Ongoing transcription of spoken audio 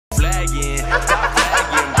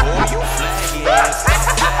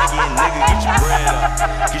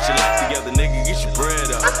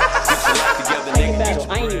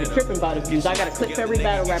tripping about the views. I got a clip for every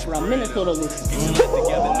battle rapper on Minnesota listen.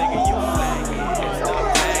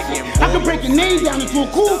 I can break your name down into a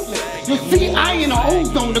cool flip. You'll see I in a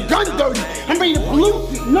ozone, the gun dirty. I'm ready to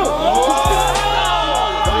pollute it. No.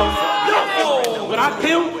 What I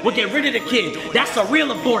kill will get rid of the kid. That's a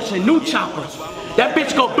real abortion, new choppers. That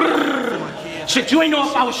bitch go brrrr. Shit, you ain't know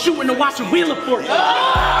if I was shooting or watching Wheeler for you.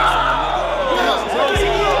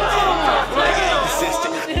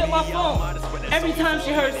 She hit my phone every time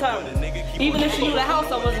she heard something. Even if she knew the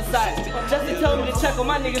house I was inside. Just to tell me to check on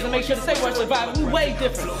my niggas and make sure that they weren't surviving. We way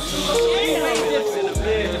different. Way different.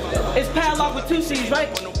 It's padlocked with 2 C's, right?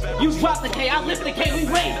 You drop the K, I lift the K, we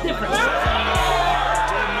way different.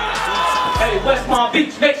 Hey, West Palm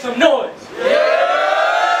Beach, make some noise.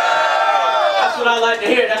 That's what I like to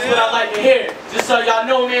hear, that's what I like to hear. Just so y'all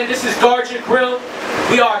know, man, this is Guard Your Grill.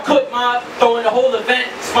 We are COOKMOB, throwing the whole event,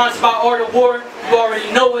 sponsored by Art of War. You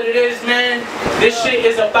already know what it is, man. This shit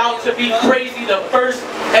is about to be crazy. The first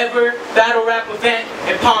ever battle rap event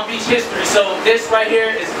in Palm Beach history. So this right here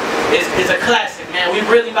is a classic, man. We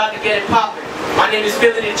really about to get it popping. My name is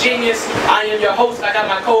Philly the Genius. I am your host. I got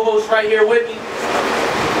my co-host right here with me.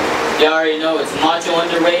 Y'all already know it's macho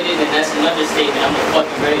underrated, and that's an understatement. I'm the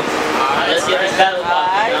fucking greatest. Let's get this battle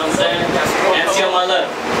popping, you know what I'm saying? MC on my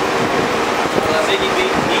left. Ziggy B,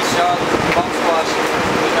 Charlotte, Bump Squash,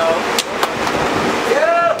 you know.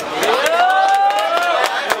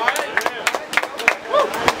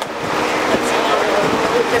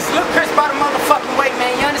 It's Lil Chris by the motherfucking way,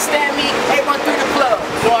 man. You understand me? 813 the club.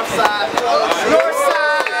 Northside.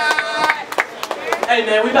 Northside. Hey,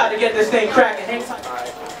 man, we about to get this thing cracking. Hang tight.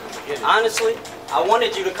 Honestly, I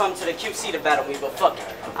wanted you to come to the QC to battle me, but fuck it.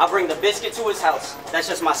 I'll bring the biscuit to his house. That's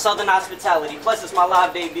just my southern hospitality, plus it's my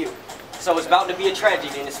live debut. So it's about to be a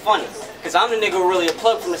tragedy, and it's funny. Cause I'm the nigga who really a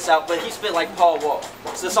plug from the south, but he spit like Paul Wall.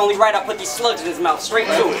 So it's only right I put these slugs in his mouth, straight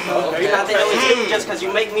to it. You're not the illest just cause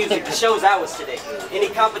you make music, the show's ours today. Any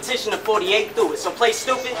competition, the 48 through it. So play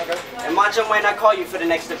stupid, and Macho might not call you for the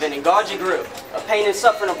next event, and guard your grill. A pain and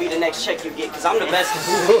suffering will be the next check you get, cause I'm the best.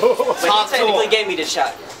 But he technically gave me the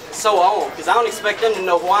shot. So I won't, cause I don't expect them to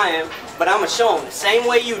know who I am, but I'ma show them the same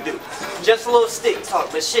way you do. Just a little stick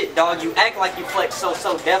talk, but shit, dog, you act like you flex so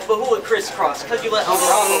deaf, but who would crisscross? Cause you let Uncle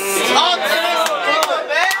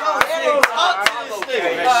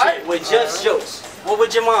with just jokes. What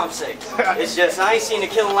would your mom say? It's just, I ain't seen a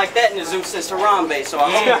killing like that in the zoo since Harambe, so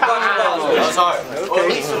I hope you got your balls with you. Or at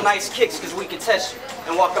least some nice kicks, cause we can test you,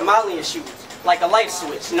 and walk a mile in your shoes, like a light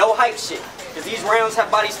switch, no hype shit. Cause these rounds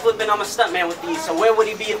have bodies flipping, I'm a stuntman with these, so where would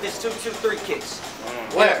he be if this 2-2-3 kicks?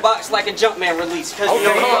 In a box like a Jumpman release, cause you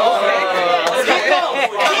know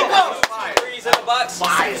threes in a box,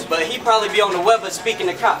 but he'd probably be on the Weber speaking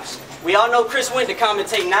to cops. We all know Chris went to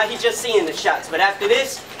commentate, now he just seeing the shots, but after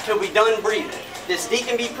this, he'll be done breathing. This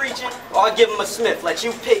deacon be preaching, or I'll give him a Smith, let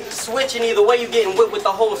you pick, switch, and either way you getting whipped with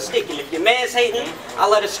the whole stick, and if your man's hating, I'll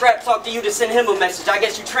let a strap talk to you to send him a message, I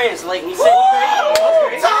guess you translate, and he said,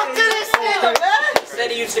 Talk to this nigga, man! Said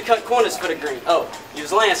he used to cut corners for the green. Oh, he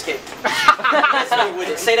was landscaping. That's me with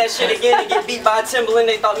it. Say that shit again and get beat by a Timberland.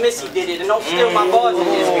 They thought Missy did it. And don't steal my bars in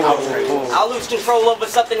this. I'll lose control over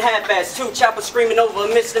something half-assed too. Chopper screaming over a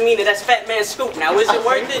misdemeanor. That's Fat Man Scoop. Now, is it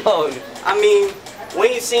worth it? I mean, we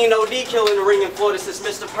ain't seen OD kill in the ring in Florida since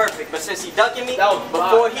Mr. Perfect. But since he ducking me,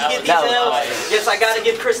 before he get these L's, guess I gotta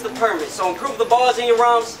give Chris the permit. So improve the bars in your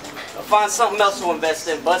rhymes or find something else to invest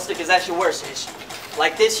in, Buster, because that's your worst issue.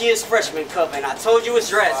 Like this year's freshman cup, and I told you it's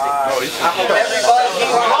drastic. I hope every bar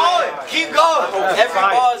keep going. I hope every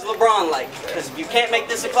bar is LeBron-like, because if you can't make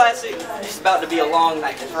this a classic, it's about to be a long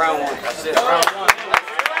night. It's round one. That's it. Round one.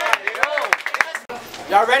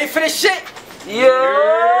 Y'all ready for this shit?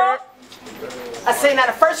 Yeah. I say now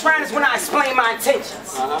the first round is when I explain my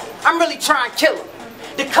intentions. I'm really trying to kill him.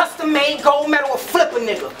 The custom-made gold medal will flip a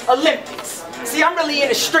nigga. Olympics. See, I'm really in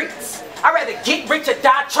the streets. I'd rather get rich or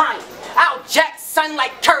die trying. I'll jack son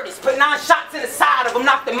like Curtis, put 9 shots in the side of him,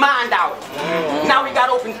 knock the mind out. Now we got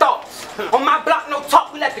open thoughts. On my block, no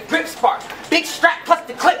talk, we let the grip spark. Big strap plus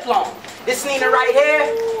the clip long. This Nina right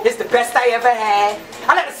here is the best I ever had.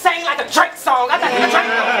 I let her sing like a Drake song. I got the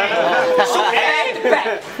Draco. Shooting back to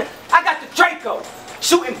back. I got the Draco.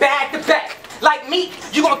 Shooting back to back. Like me,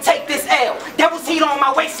 you gon' take this L. Devil's heat on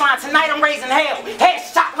my waistline, tonight I'm raising hell.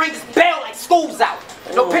 Headshot ranges bell like school's out.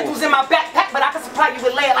 No pistols in my backpack, but I can supply you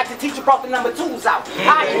with lead like the teacher brought the number 2s out.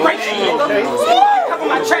 I embrace you, nigga. Cover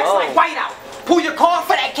my tracks like whiteout. Pull your card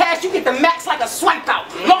for that cash, you get the max like a swipe out.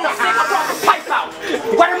 Long stick, I brought the pipe out.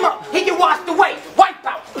 Wet him up, he get washed away. Wipe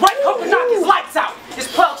out. Right hook and knock his lights out.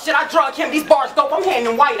 This plug shit, I drug him, these bars dope, I'm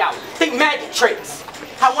handing white out. Think magic tricks.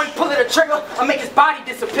 I wouldn't pull pull of the trigger, I'll make his body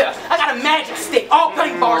disappear. I got a magic stick, all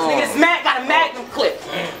gun bars, nigga. This man got a magnum clip.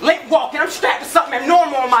 Late walking, I'm strapped with something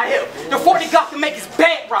abnormal on my hip. The 40 got to make his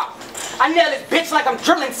bed rock. I nail this bitch like I'm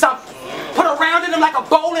drilling something. Put a round in him like a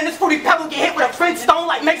bowl, and this 40 pebble get hit with a French stone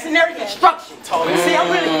like masonry construction. See,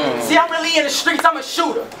 I'm really in the streets. I'm a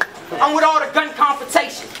shooter. I'm with all the gun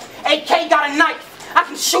confrontation. AK got a knife. I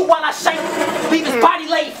can shoot while I shake him. Leave his body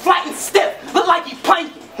laid flat and stiff. Look like he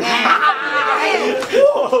planking.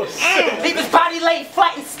 Leave his body laid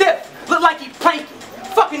flat and stiff. Look like he planking.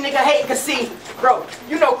 Fucking nigga hate, cause see, bro,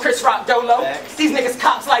 you know Chris Rock Dolo. These niggas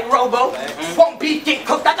cops like Robo. Won't beef get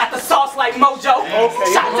cooked, I got the sauce like Mojo.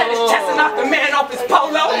 Shots at his chest and knock the man off his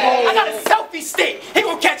polo. I got a selfie stick. He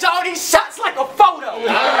gon' catch all these shots like a photo.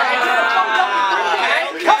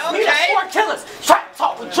 We the 4 killers. Trap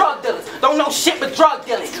talk with drug dealers. Don't know shit but drug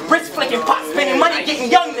dealing. Wrist flicking, pot spinning, money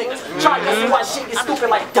getting young niggas. Try to see why shit get stupid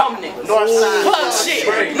like dumb niggas. Northside. Plug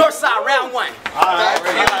shit. Northside, round 1.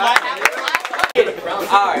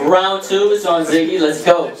 Alright, round 2 is on Ziggy, let's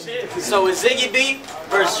go. So it's Ziggy B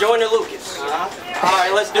versus Jordan Lucas.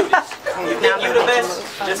 Alright, let's do this. You think you the best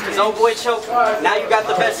just cause old boy choked? Now you got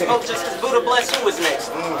the best smoke just cause Buddha bless who was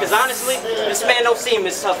next. Cause honestly, this man don't seem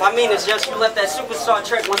as tough. I mean, it's just you left that superstar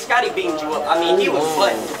track when Scotty beamed you up. I mean, he was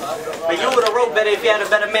button. But you would've wrote better if you had a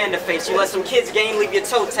better man to face. You let some kids game, leave your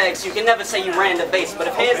toe tags, so you can never say you ran the base. But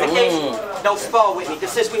if here's the case, don't spar with me.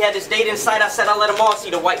 Cause since we had this date inside, I said I let them all see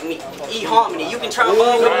the white meat. E-Harmony, you can try and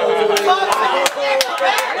ball with me.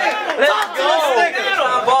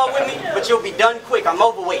 Ball with me, but you'll be done quick. I'm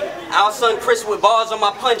overweight. Our son Chris with bars on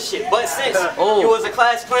my punch shit. But since you was a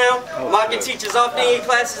class clown, mocking teachers off in your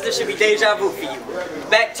classes, this should be deja vu for you.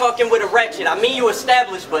 Back talking with a ratchet. I mean you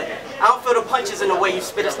established, but I don't feel the punches in the way you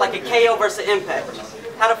spit. It's like a KO versus Impact.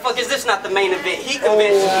 How the fuck is this not the main event? He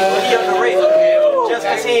convinced but he underrated. Just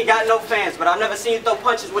cause he ain't got no fans, but I've never seen you throw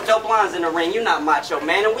punches with dope lines in the ring. You not macho,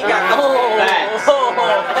 man, and we got no fans.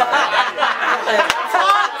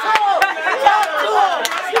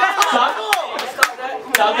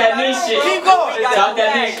 Talk that mean shit. Keep going. Talk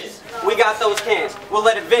that mean shit. We got those cans. We'll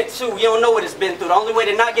let it vent too. You don't know what it's been through. The only way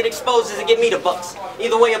to not get exposed is to give me the bucks.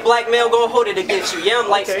 Either way, a black male gonna hold it against you. Yeah, I'm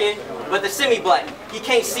light skinned, but the semi-black. He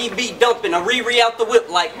can't see B dumping a Riri out the whip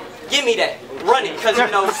like, give me that. Run it, cause you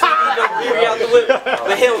know, CB don't Riri out the whip.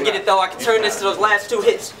 But he'll get it though. I can turn this to those last 2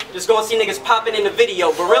 hits. Just gonna see niggas popping in the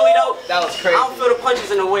video. But really though, that was crazy. I don't feel the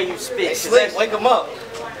punches in the way you spit. Hey, Slick, wake him up.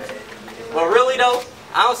 But really though,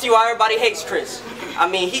 I don't see why everybody hates Chris. I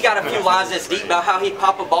mean, he got a few lines that's deep about how he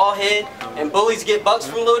pop a ball head and bullies get bucks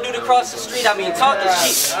from little dude across the street. I mean, talk is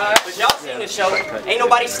cheap. But y'all seen the show. Ain't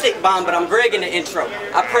nobody stick bomb, but I'm Greg in the intro.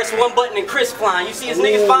 I press 1 button and Chris flying. You see his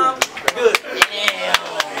niggas bomb? Good. Yeah.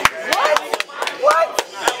 What?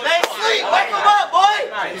 Wake him up,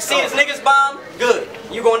 boy! You see his niggas bomb? Good.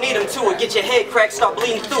 You gonna need him too, or get your head cracked, start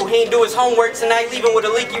bleeding through. He ain't do his homework tonight, leaving with a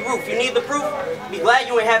leaky roof. You need the proof? Be glad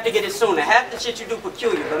you ain't have to get it sooner. Half the shit you do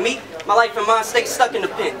peculiar, but me, my life and mine stay stuck in the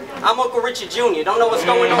pen. I'm Uncle Richard Jr., don't know what's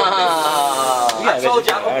going on. I told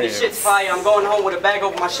you, I hope this shit's fire. I'm going home with a bag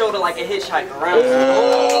over my shoulder like a hitchhiker. Around.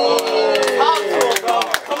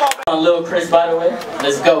 Come on, Lil Chris, by the way.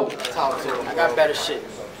 Let's go. Talk to him. I got better shit.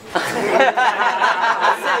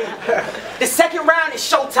 The second round is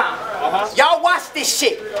showtime. Y'all watch this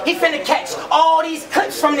shit. He finna catch all these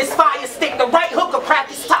clips from this fire stick. The right hook will crack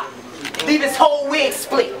his top. Leave his whole wig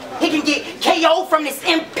split. He can get KO from this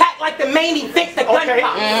impact like the main event, the gun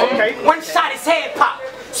pop. One shot, his head pop.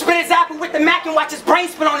 Spin his apple with the Mac and watch his brain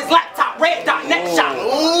spin on his laptop. Red dot neck shot.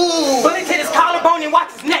 Bullet hit his collarbone and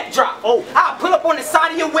watch his neck drop. I'll pull up on the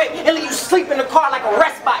side of your whip and leave you sleep in the car like a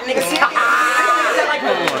rest spot, nigga. See?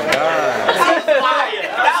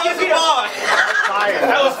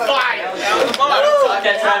 That was fire.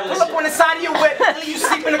 Pull up on the side of your whip and leave you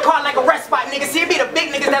sleep in the car like a rest spot, nigga. See, it be the big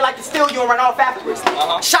niggas that like to steal you and run off afterwards.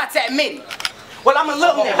 Shots at Mitty. Well, I'm a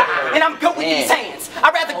little nigga, and I'm good with these hands.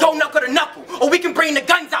 I'd rather go knuckle to knuckle, or we can bring the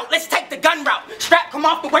guns out. Let's take the gun route. Strap come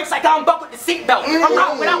off the waist like I'm buckled with the seatbelt. I'm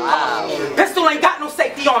out without coffee. Pistol ain't got no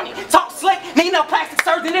safety on it. Talk slick, need no plastic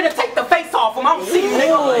surgeon, it'll take the face off him. I don't see you,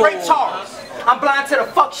 nigga. Ray Charles. I'm blind to the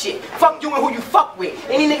fuck shit. Fuck you and who you fuck with.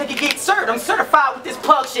 Any nigga can get served. I'm certified with this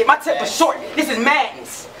plug shit. My tip is short. This is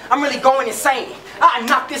madness. I'm really going insane. I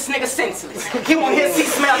knock this nigga senseless. He won't hear, see,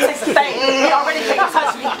 smell, taste a thing. He already can't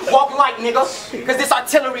touch me. Walk light, nigga. Cause this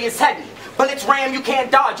artillery is heavy. Bullets ram, you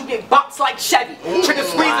can't dodge. You get boxed like Chevy. Trigger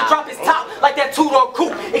squeeze and drop his top like that two-door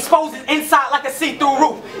coupe. Expose his inside like a see-through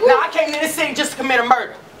roof. Now I came to this city just to commit a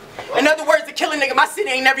murder. In other words, to kill a nigga my city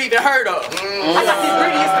ain't never even heard of. I got these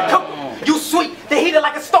ingredients to cook. You sweet, they heat it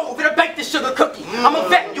like a stove. It'll bake the sugar cookie. I'm a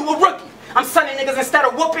vet, you a rookie. I'm sunning niggas instead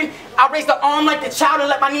of whooping, I raise the arm like the child and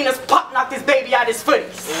let my Nina's pop knock this baby out his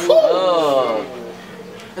footies.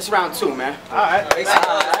 That's round 2, man. Alright.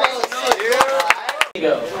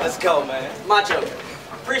 Let's go, man. My joke.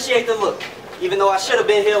 Appreciate the look. Even though I should have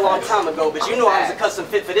been here a long time ago, but you know I was a custom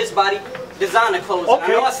fit for this body. Designer clothes. Okay. I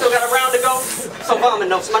know I still got a round to go. So vomit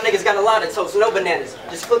notes. My niggas got a lot of toast, no bananas.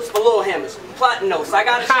 Just clips for little hammers. Plotting notes. I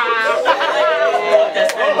got a show.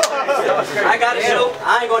 I got a show.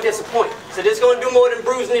 I ain't gonna disappoint. So this gonna do more than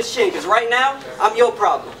bruising this chin, cause right now, I'm your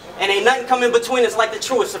problem. And ain't nothing coming between us like the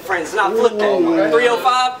truest of friends. And I flip that.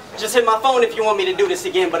 305, just hit my phone if you want me to do this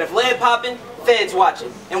again. But if lead popping, feds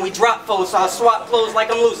watching. And we drop foes, so I swap clothes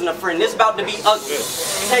like I'm losing a friend. This about to be ugly.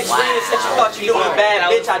 Text me and said you thought you doing bad,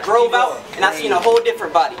 bitch. I drove out and I seen a whole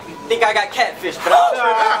different body. Think I got catfish, but I'm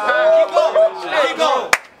keep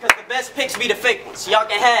going. Cause the best pics be the fake ones. Y'all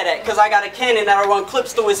can have that. Cause I got a cannon that'll run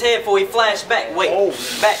clips through his head before he flash back. Wait,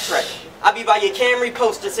 backtrack. I be by your Camry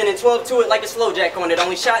poster, sending 12 to it like a slow jack on it.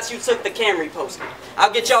 Only shots you took the Camry poster.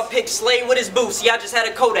 I'll get y'all picked Slay with his boots. See, I just had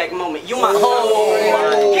a Kodak moment. You my keep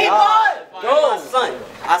on! My son.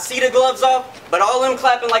 I see the gloves off, but all them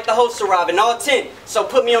clapping like the host arriving, all 10. So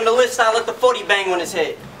put me on the list, I'll let the 40 bang on his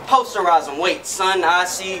head. Posterize him. Wait, son, I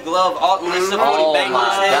see glove, alt, and list of 40 bang on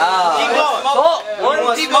his head. Keep going.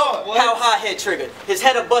 Smoke? How high head triggered. His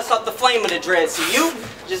head will bust off the flame of the dread. See, you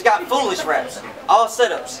just got foolish raps. All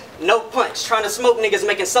setups. No punch. Trying to smoke niggas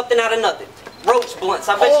making something out of nothing. Roach blunts.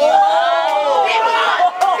 I bet you.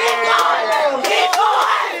 That was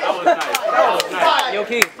nice. That was nice. Yo,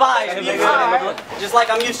 King. Fire. Just like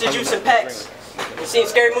I'm used to juicing packs. You seen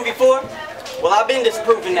Scary Movie 4? Well, I've been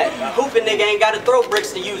disproving that. Hooping nigga ain't gotta throw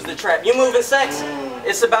bricks to use the trap. You moving sex?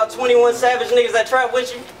 It's about 21 savage niggas that trap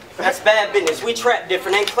with you. That's bad business. We trap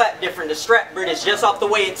different, ain't clap different. The strap British just off the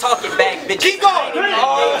way it talking back, bitch. Keep going!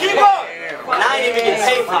 Keep going! And I ain't even getting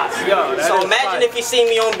paid for this. So imagine if you see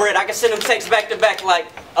me on bread, I can send them texts back to back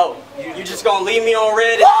like, oh, you just gonna leave me on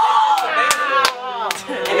red?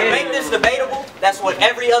 And to make this debatable, that's what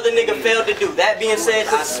every other nigga failed to do. That being said,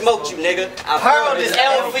 I smoked you, nigga. I hurled this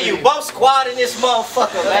L for you. Both squad in this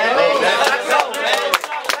motherfucker, man.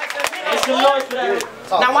 Let's go, man.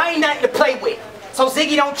 Now I ain't nothing to play with, so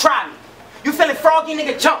Ziggy don't try me. You feeling froggy,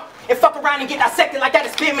 nigga, jump and fuck around and get dissected like that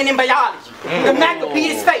experiment in biology. The Mac will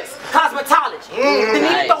beat his face, cosmetology. The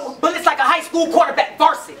nigga throw bullets like a high school quarterback,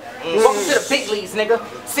 varsity. Welcome to the big leagues, nigga.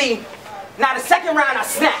 See, now the second round I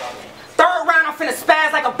snap. Third round I'm finna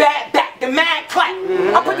spaz like a bad back, the mad clap.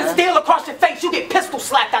 I put the steel across your face, you get pistol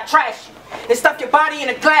slapped, I trash you. And stuff your body in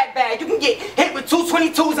a glad bag. You can get hit with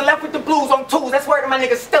 222s and left with the blues on twos. That's where my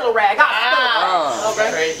niggas still a rag.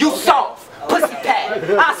 Okay. You soft, pussy pad.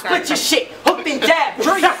 I split your shit, hooked and jabbed,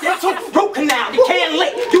 drink, root canal. You can't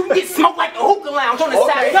lick. You can get smoked like the hookah lounge on a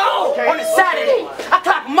Saturday. No, on a Saturday. I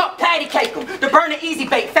clap them up, patty cake them. The burner easy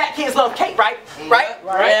bake. Fat kids love cake, right? Right?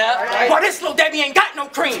 Yeah. Well, this little Debbie ain't got no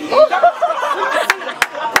cream. I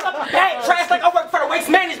pull up the bag, trash like I work for the waste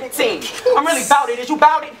management team. I'm really bout it. Is you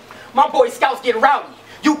bout it? My boy scouts get rowdy.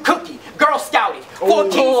 You cookie, girl scouted. 4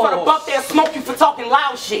 kings for the buck, they'll smoke you for talking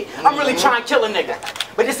loud shit. I'm really trying to kill a nigga.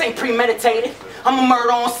 But this ain't premeditated. I'm a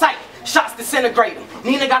murder on sight. Shots disintegrate him.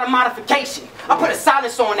 Nina got a modification. I put a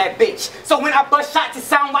silencer on that bitch. So when I bust shots, it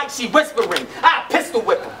sound like she whispering. I pistol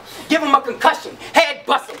whip him. Give him a concussion. Head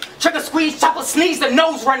bust him. Trigger squeeze, chopper sneeze, the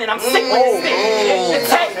nose running. I'm sick with this thing. The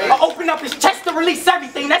tech, I open up his chest to release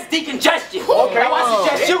everything. That's decongestion. Now I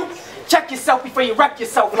suggest you check yourself before you wreck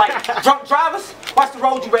yourself. Like drunk drivers, watch the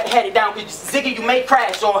road you headed down. Cause Ziggy, you may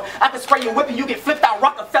crash. Or I can spray your whip and you get flipped out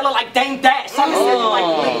Rockefeller like Dame Dash. I'm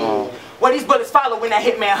like well, these bullets follow when that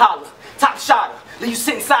hitman holler. Top shotter, leave you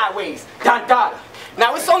sitting sideways. Don Dada.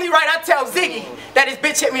 Now it's only right I tell Ziggy that his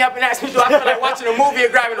bitch hit me up and asked me do I feel like watching a movie or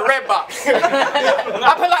grabbing a red box.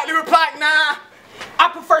 I politely replied, nah. I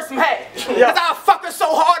prefer some head. Cause I'll fuck her so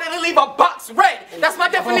hard it'll leave a box red. That's my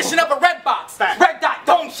definition of a red box. Red dot,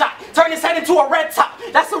 dome shot. Turn his head into a red top.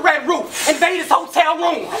 That's a red roof. Invade his hotel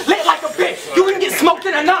room. Lit like a bitch. You can get smoked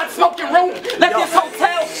in a non-smoking room. Let this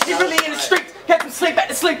hotel get really in the streets. Catch him sleep at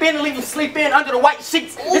the sleep in and leave him sleep in under the white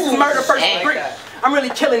sheets. This is murder first degree. I'm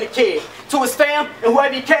really killing the kid. To his fam and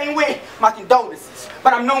whoever he came with, my condolences.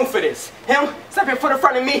 But I'm known for this. Him, stepping foot in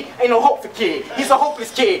front of me, ain't no hope for kid. He's a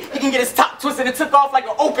hopeless kid. He can get his top twisted and took off like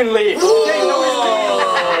an open lid. You ain't know this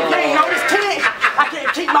kid. You ain't know this kid. I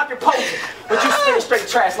can't keep my composure. But you spit straight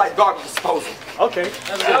trash like garbage disposal. Okay.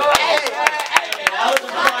 That's good.